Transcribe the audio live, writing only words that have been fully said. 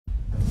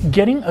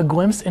Getting a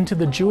glimpse into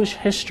the Jewish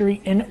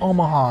history in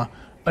Omaha,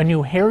 a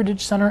new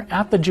heritage center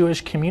at the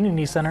Jewish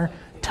Community Center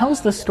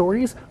tells the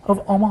stories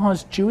of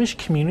Omaha's Jewish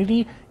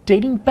community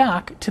dating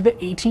back to the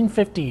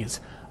 1850s.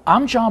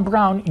 I'm John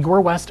Brown,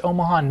 your West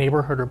Omaha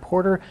neighborhood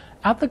reporter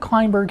at the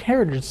Kleinberg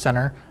Heritage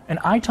Center, and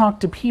I talk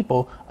to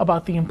people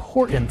about the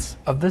importance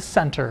of this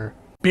center.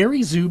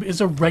 Barry Zub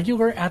is a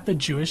regular at the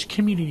Jewish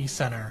Community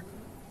Center,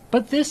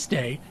 but this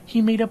day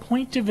he made a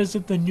point to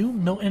visit the new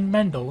Milton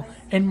Mendel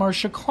and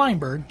Marcia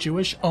Kleinberg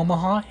Jewish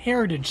Omaha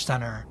Heritage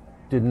Center.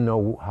 Didn't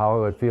know how I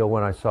would feel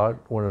when I saw it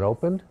when it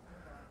opened,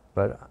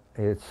 but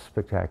it's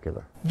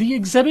spectacular. The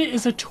exhibit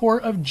is a tour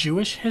of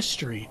Jewish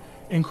history,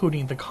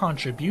 including the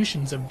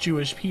contributions of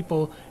Jewish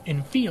people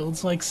in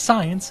fields like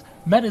science,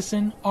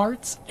 medicine,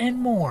 arts, and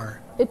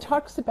more. It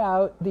talks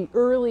about the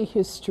early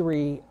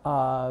history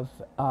of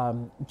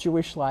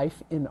Jewish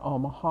life in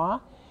Omaha,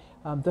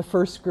 the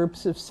first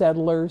groups of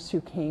settlers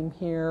who came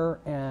here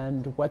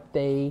and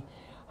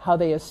how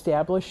they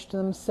established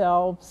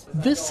themselves.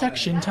 This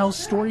section tells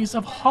stories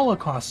of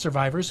Holocaust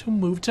survivors who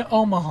moved to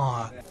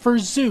Omaha. For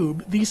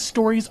Zub, these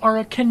stories are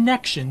a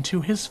connection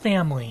to his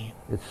family.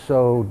 It's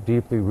so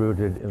deeply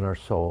rooted in our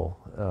soul.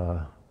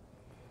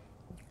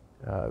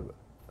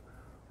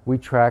 We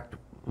tracked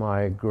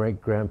my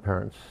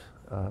great-grandparents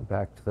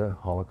back to the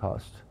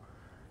Holocaust,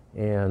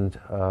 and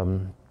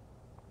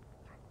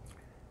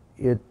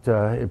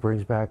it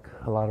brings back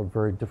a lot of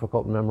very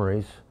difficult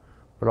memories,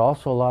 but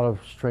also a lot of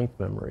strength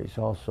memories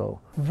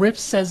also. Rip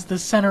says the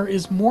center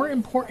is more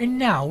important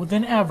now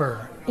than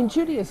ever. In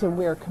Judaism,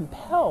 we are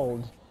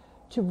compelled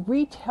to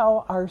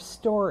retell our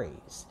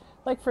stories.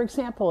 Like, for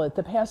example, at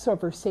the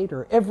Passover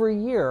Seder, every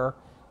year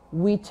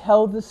we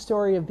tell the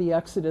story of the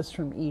Exodus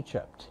from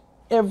Egypt,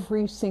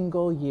 every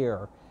single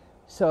year,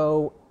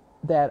 so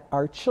that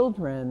our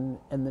children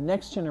and the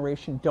next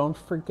generation don't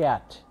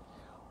forget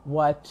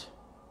what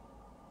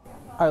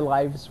our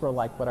lives were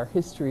like, what our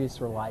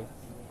histories were like.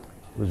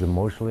 It was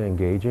emotionally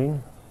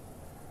engaging.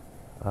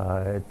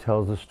 It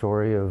tells the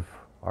story of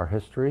our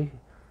history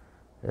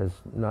as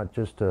not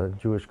just a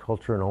Jewish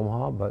culture in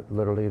Omaha, but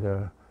literally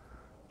the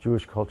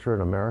Jewish culture in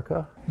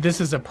America.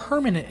 This is a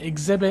permanent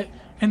exhibit,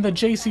 and the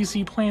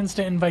JCC plans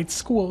to invite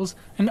schools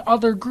and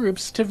other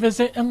groups to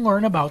visit and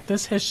learn about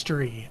this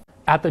history.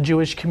 At the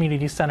Jewish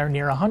Community Center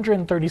near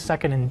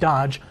 132nd and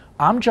Dodge,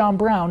 I'm John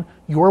Brown,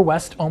 your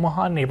West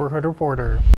Omaha neighborhood reporter.